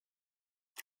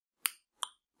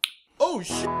Oh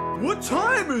shit! What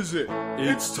time is it?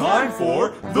 It's time for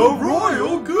the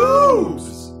Royal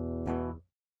Goobs!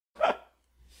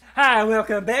 Hi,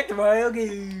 welcome back to Royal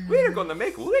Goobs. We're gonna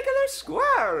make wiggler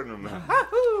squirm.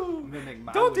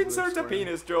 Don't insert a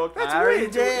penis joke. That's way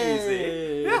too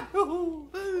easy.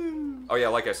 Oh yeah,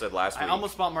 like I said last week. I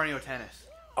almost bought Mario Tennis.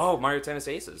 Oh, Mario Tennis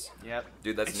Aces. Yep.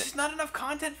 Dude, that's it's just not enough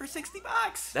content for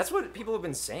 $60. That's what people have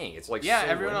been saying. It's like yeah, so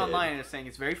everyone limited. online is saying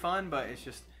it's very fun, but it's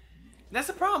just that's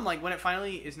the problem. Like when it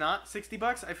finally is not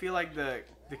 $60, I feel like the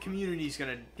community is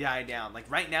gonna die down. Like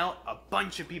right now, a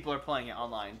bunch of people are playing it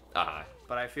online.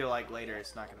 But I feel like later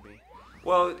it's not gonna be.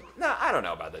 Well, no, I don't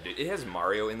know about that, dude. It has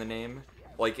Mario in the name.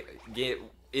 Like,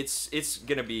 it's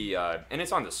gonna be, and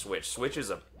it's on the Switch. Switch is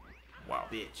a, wow.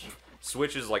 Bitch.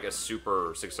 Switch is like a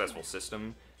super successful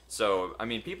system. So, I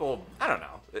mean, people, I don't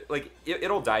know. Like,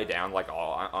 it'll die down like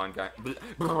all on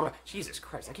Jesus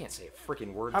Christ, I can't say a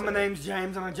freaking word. Hi, my name's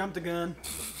James and I jumped the gun.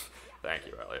 Thank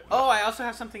you, Elliot. Oh, I also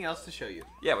have something else to show you.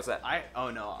 Yeah, what's that?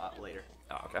 Later.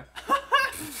 Oh, okay.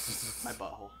 My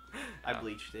butthole. I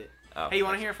bleached it. Oh, hey, you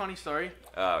want to hear a funny story?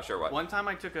 Sure, what? One time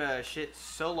I took a shit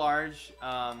so large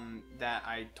that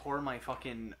I tore my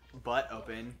fucking butt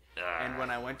open. And when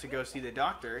I went to go see the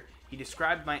doctor, he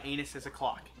described my anus as a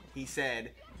clock. He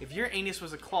said, if your anus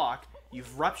was a clock,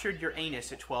 you've ruptured your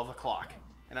anus at 12 o'clock.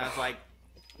 And I was like,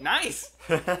 nice!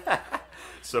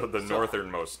 So the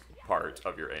northernmost part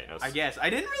of your anus. I guess. I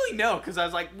didn't really know, because I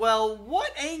was like, well,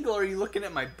 what angle are you looking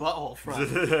at my butthole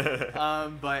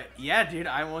from? But yeah, dude,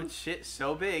 I want shit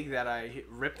so big that I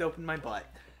ripped open my butt.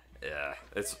 Yeah,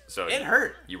 it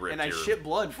hurt. You ripped and I shit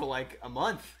blood for like a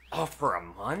month. Oh, for a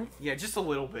month? Yeah, just a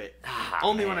little bit. man,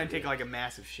 Only when I take like a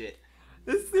massive shit.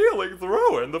 The ceiling's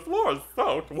ruined, the floor is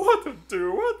soaked. What to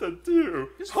do?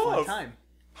 Just one time.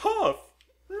 Huff.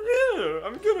 Yeah,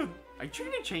 I'm gonna... Are you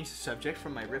trying to change the subject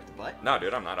from my ripped butt? No,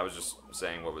 dude, I'm not. I was just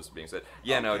saying what was being said.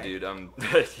 Yeah, okay. No, dude,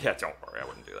 yeah, don't worry, I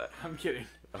wouldn't do that. I'm kidding.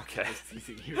 Okay. I was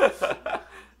teasing you.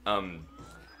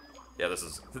 Yeah, this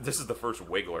is the first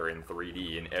Wiggler in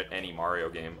 3D in any Mario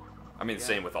game. I mean,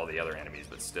 same with all the other enemies,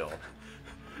 but still.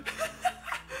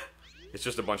 It's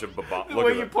just a bunch of The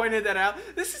way you pointed that out,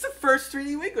 this is the first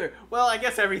 3D Wiggler. Well, I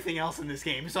guess everything else in this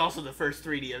game is also the first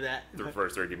 3D of that. The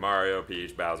first 3D Mario,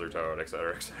 Peach, Bowser, Toad,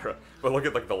 etc., etc. But look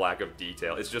at like the lack of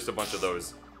detail. It's just a bunch of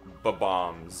those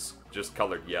Bob-ombs, just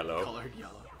colored yellow. Colored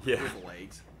yellow. Yeah. With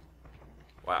legs.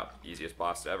 Wow, easiest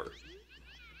boss ever.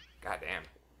 God damn.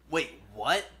 Wait,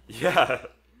 what? Yeah.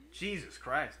 Jesus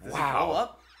Christ. Does Wow. he blow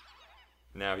up?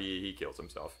 Now he kills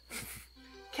himself.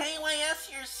 KYS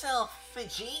yourself,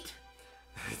 Vegete.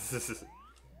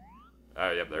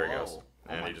 Oh, yep, there he Whoa. goes.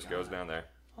 And he just goes down there.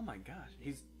 Oh my gosh,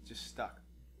 he's just stuck.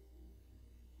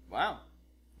 Wow.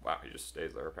 Wow, he just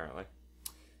stays there apparently.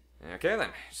 Okay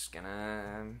then, just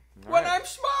gonna... When I'm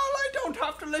small, I don't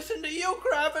have to listen to you,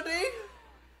 Gravity.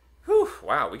 Whew,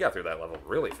 wow, we got through that level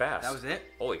really fast. That was it?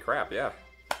 Holy crap, yeah.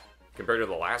 Compared to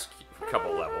the last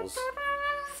couple levels.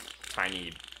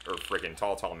 Tiny, or freaking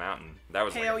tall mountain. That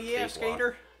was Hell like a yeah, cakewalk.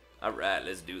 skater. Alright,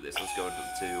 let's do this. Let's go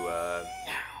to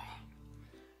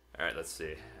Alright, let's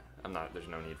see. There's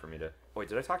no need for me to... Wait,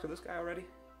 did I talk to this guy already?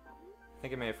 I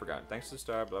think I may have forgotten. Thanks to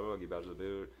Star, blah, blah, blah, give out to the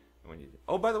boot. And when you...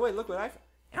 Oh, by the way, look what I found.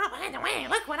 Oh, by the way,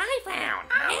 look what I found.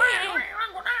 Look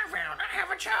what I found. I have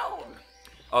a chode.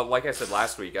 Like I said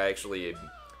last week, I actually...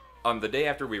 the day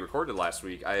after we recorded last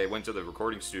week, I went to the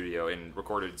recording studio and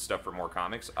recorded stuff for more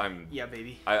comics. Yeah,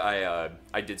 baby.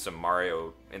 I did some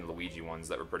Mario and Luigi ones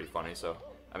that were pretty funny, so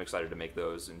I'm excited to make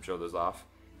those and show those off.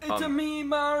 It's a me,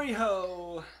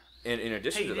 Mario. In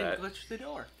addition Hey, to you that, didn't glitch the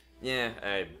door. yeah,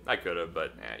 I could have,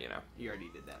 but you know, You already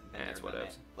did that. it's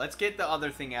whatevs. Let's get the other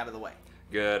thing out of the way.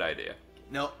 Good idea.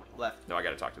 Nope, left. No, I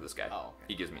gotta talk to this guy. Oh, okay.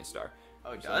 He gives me a star.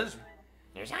 Oh, it does?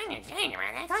 There's only a thing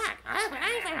about that clock. Look what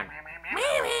I found.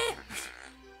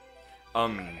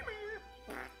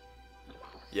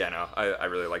 Yeah, no, I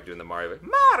really like doing the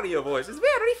Mario voice. It's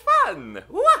very fun.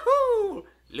 Woohoo!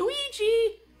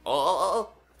 Luigi! Oh,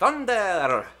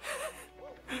 thunder!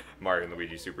 Mario and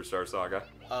Luigi Superstar Saga.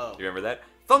 Oh. Do you remember that?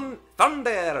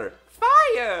 Thunder!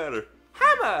 Fire!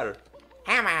 Hammer!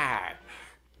 Hammer.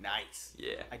 Nice.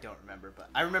 Yeah. I don't remember, but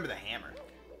I remember the hammer.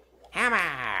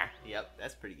 Hammer. Yep,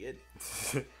 that's pretty good.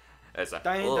 That's a...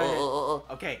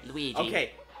 Okay. Luigi.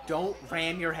 Okay. Don't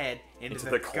ram your head into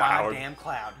the cloud. goddamn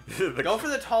cloud. Go for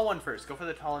the tall one first. Go for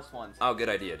the tallest ones. Oh, good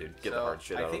idea, dude. Get the So, hard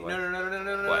shit I out think, of the way.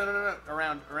 No.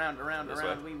 Around. This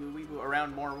Around. way? Weeboo.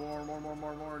 Around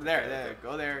more. There. Okay.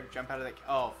 Go there. Jump out of the...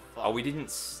 Oh, fuck. Oh, we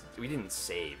didn't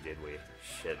save, did we?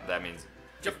 Shit, that means...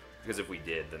 Because if we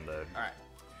did, then the... Alright.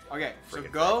 Okay, so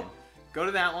Friggin' go. dragon. Go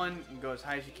to that one and go as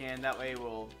high as you can. That way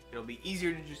it'll be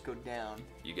easier to just go down.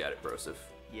 You got it, Broseph.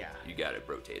 Yeah. You got it,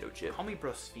 potato chip. Call me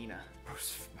Brosfina.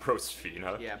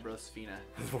 Brosfina? Yeah, Brosfina.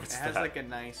 What's it has that? like a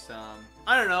nice,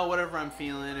 I don't know, whatever I'm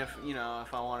feeling. If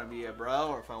if I want to be a bro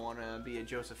or if I want to be a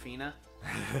Josephina.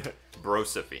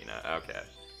 Brosifina. Okay.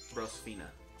 Brosfina.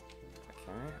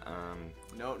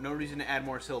 Okay. No reason to add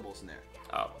more syllables in there.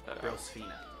 Oh.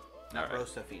 Brosfina, not Alright.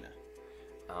 Brosafina.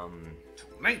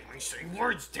 Make me say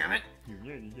words, damn it.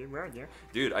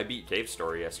 Dude, I beat Cave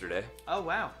Story yesterday. Oh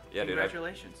wow. Yeah, dude,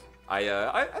 Congratulations. I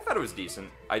thought it was decent.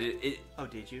 Oh,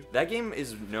 did you? That game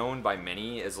is known by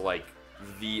many as like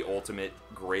the ultimate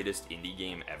greatest indie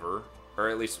game ever, or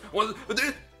at least one of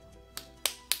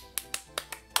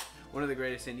the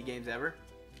greatest indie games ever.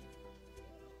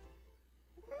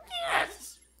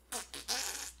 Yes.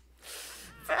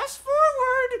 Fast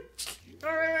forward.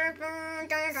 Was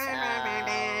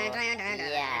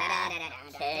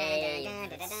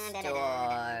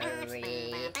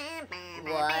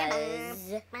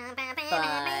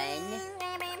fun,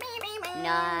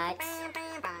 not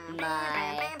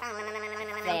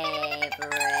my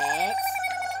favorite,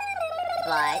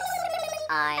 but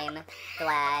I'm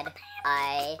glad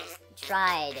I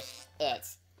tried it.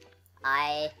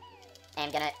 I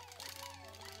am gonna...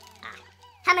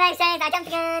 How many times I jumped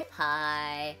again?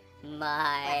 Hi,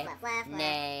 my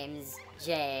name's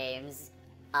James.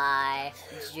 I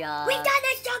jumped We've done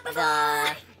this joke before.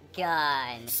 the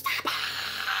gun.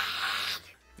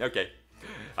 Okay.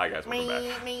 Hi guys, welcome back.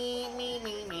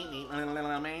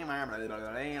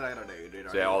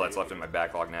 So yeah, all that's left in my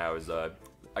backlog now is I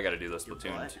got to do the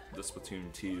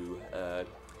Splatoon 2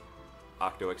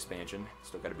 Octo expansion.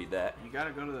 Still got to beat that. You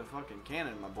gotta go to the fucking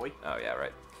cannon, my boy. Oh yeah,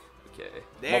 right. Okay.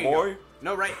 There My you boy. go.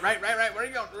 No, right. Where are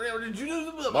you going?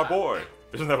 My boy.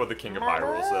 Isn't that what the King of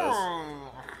Hyrule says?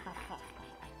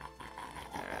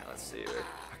 Alright, let's see here.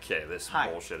 Okay, this High.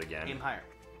 bullshit again. Aim higher.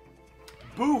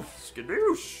 Boof.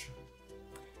 Skadoosh.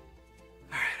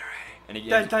 Alright. Any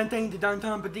Dun games? dun ding dun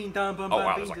dun ba ding dun bum Oh bum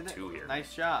wow, ding, there's like dun, 2 here.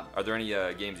 Nice job. Are there any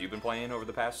games you've been playing over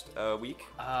the past week?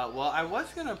 Well, I was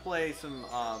gonna play some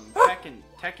Tekken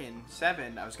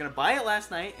 7. I was gonna buy it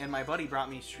last night, and my buddy bought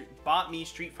me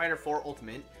Street Fighter 4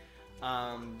 Ultimate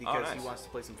because he nice. wants to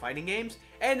play some fighting games.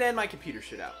 And then my computer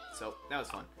shit out, so that was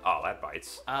fun. Oh, that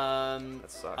bites.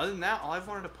 That sucks. Other than that, all I've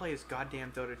wanted to play is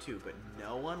goddamn Dota 2, but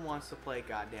no one wants to play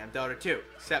goddamn Dota 2.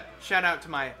 Except shout out to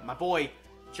my boy,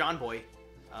 John Boy.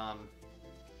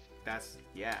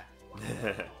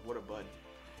 What a bud.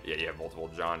 Yeah, you have multiple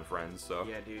John friends, so.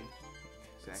 Yeah, dude.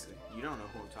 Exactly. You don't know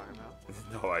who I'm talking about.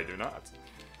 No, I do not.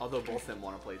 Although both of them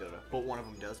want to play Dota, but one of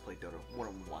them does play Dota. One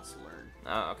of them wants to learn.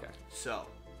 Oh, okay. So,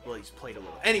 well, he's played a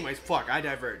little. Anyways, fuck, I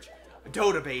diverge.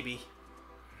 Dota, baby.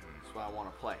 That's what I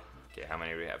want to play. Okay, how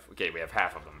many do we have? Okay, we have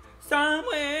half of them.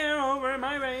 Somewhere over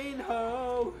my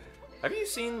rainbow. Have you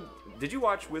seen? Did you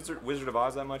watch Wizard of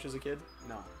Oz that much as a kid?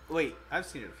 No. Wait, I've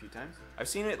seen it a few times. I've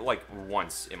seen it like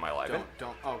once in my life.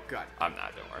 Don't. Oh, God. I'm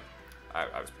not. Don't worry.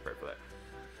 I was prepared for that.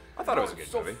 I thought it was a good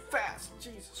so movie. fast,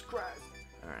 Jesus Christ.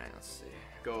 All right, let's see.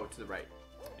 Go to the right.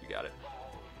 You got it.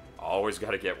 Always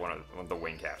got to get one of the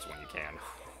wing caps when you can.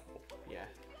 Yeah.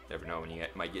 Never know when you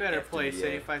might get. Better FTDA. play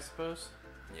safe, I suppose.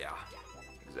 Yeah.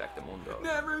 Exactamundo.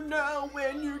 Never know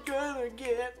when you're gonna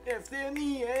get F in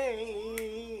the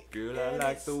A. Girl, I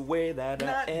like the way that I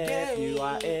not F you,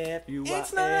 I gay. F you,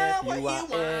 It's I not F what you, I you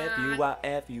F you, I want.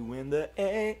 F you in the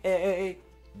A.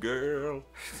 Girl.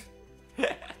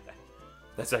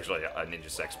 That's actually a Ninja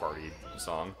Sex Party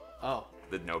song. Oh.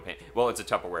 The No Pain. Well, it's a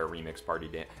Tupperware remix party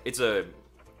dance. It's a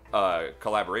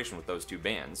collaboration with those two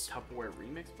bands. Tupperware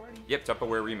remix party? Yep,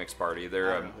 Tupperware remix party. I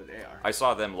They're don't know who they are. I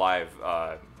saw them live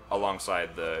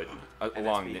alongside the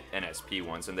along NSP. NSP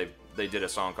once, and they did a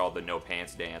song called the No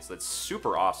Pants Dance. That's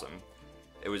super awesome.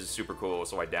 It was super cool,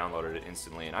 so I downloaded it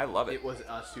instantly, and I love it. It was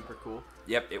super cool.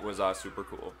 Yep, it was super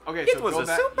cool. Okay, it so was go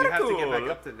back. super You have cool. to get back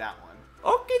up to that one.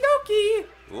 Okie dokie.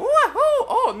 Woohoo!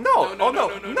 Oh no! No, Oh no,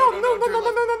 no! no, No! no, No! no, No! turn No! No!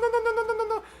 left. No! No! No! No! No! No!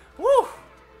 No! Woo!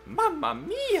 Mamma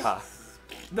mia!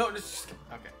 No, just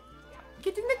okay.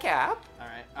 Get in the cab. All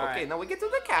right. All Okay, right. now we get to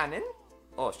the cannon.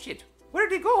 Oh shit!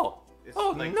 Where'd he go? It's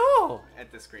Oh like no!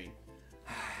 At the screen.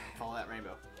 Follow that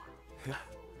rainbow.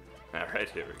 All right,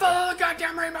 here we go. Oh,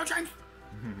 goddamn rainbow, James.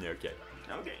 Okay.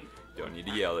 Okay. Don't need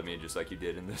to yell at me just like you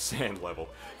did in the sand level.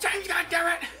 James, goddamn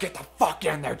it. Get the fuck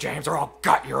in there, James, or I'll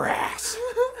gut your ass.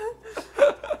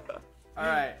 All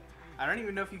right. I don't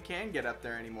even know if you can get up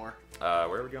there anymore.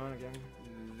 Where are we going again?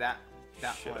 That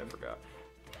Shit, one. I forgot.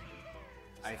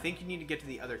 I think you need to get to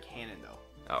the other cannon though.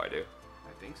 Oh, I do.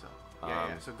 I think so.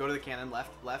 Yeah. So go to the cannon. Left.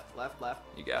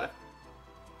 You got it.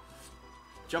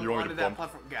 Jump You want me onto to that bump?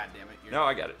 platform. God damn it. No,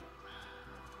 I got it.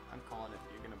 I'm calling it.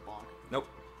 You're gonna bonk. Nope.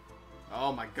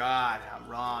 Oh my god, I'm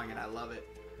wrong and I love it.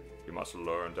 You must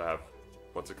learn to have.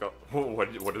 What's it called?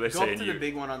 What do they Go say up in to Yu? the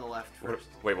big one on the left What, first.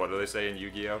 wait, what do they say in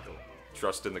Yu-Gi-Oh?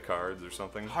 Trust in the cards or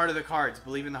something? Heart of the cards.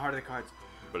 Believe in the heart of the cards.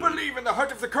 Believe in the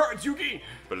heart of the cards, Yugi!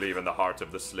 Believe in the heart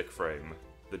of the slick frame,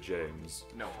 the James.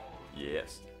 No.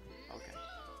 Yes. Okay.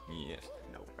 Yes.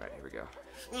 No. Alright, here we go.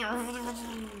 You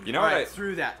know All what? right,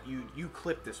 through that. You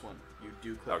clip this one. You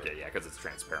do clip Okay, it. yeah, because it's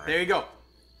transparent. There you go.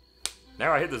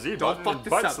 Now I hit the Z Don't button fuck and this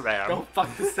butt up. slam. Don't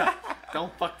fuck this up.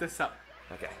 Don't fuck this up.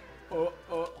 Okay.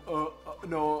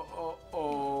 No.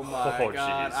 Oh my Oh,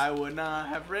 god. jeez. I would not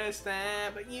have risked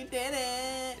that, but you did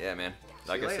it. Yeah, man. See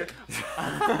Like you I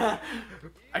later.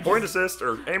 said. Point assist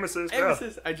or aim assist. Aim yeah.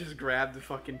 assist. I just grabbed the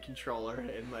fucking controller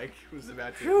and like was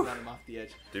about to run him off the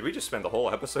edge. Did we just spend the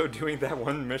whole episode doing that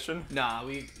one mission? Nah,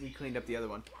 we cleaned up the other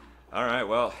one. Alright,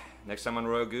 well, next time on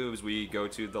Royal Goobs, we go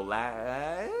to the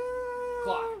last...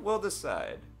 Clock. We'll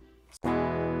decide.